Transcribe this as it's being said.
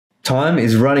Time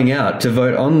is running out to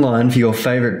vote online for your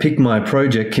favourite Pick My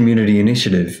Project community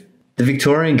initiative. The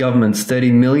Victorian Government's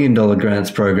 $30 million grants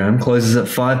program closes at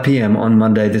 5 p.m. on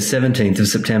Monday the 17th of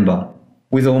September.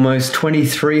 With almost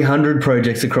 2,300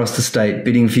 projects across the state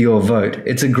bidding for your vote,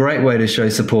 it's a great way to show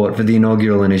support for the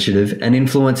inaugural initiative and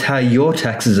influence how your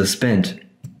taxes are spent.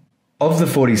 Of the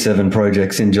 47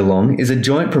 projects in Geelong is a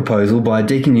joint proposal by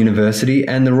Deakin University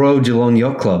and the Royal Geelong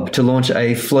Yacht Club to launch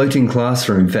a floating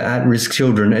classroom for at-risk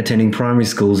children attending primary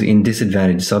schools in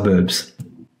disadvantaged suburbs.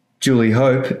 Julie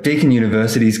Hope, Deakin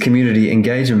University's Community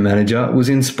Engagement Manager, was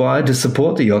inspired to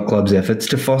support the Yacht Club's efforts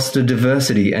to foster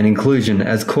diversity and inclusion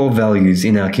as core values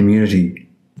in our community.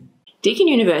 Deakin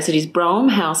University's Brougham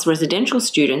House residential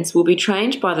students will be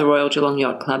trained by the Royal Geelong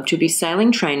Yacht Club to be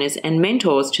sailing trainers and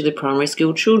mentors to the primary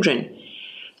school children,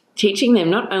 teaching them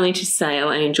not only to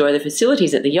sail and enjoy the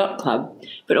facilities at the yacht club,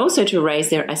 but also to raise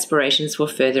their aspirations for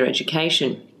further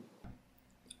education.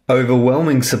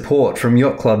 Overwhelming support from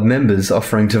Yacht Club members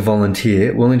offering to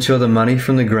volunteer will ensure the money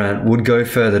from the grant would go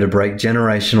further to break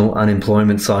generational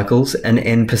unemployment cycles and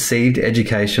end perceived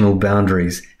educational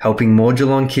boundaries, helping more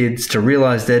Geelong kids to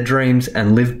realise their dreams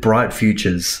and live bright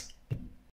futures.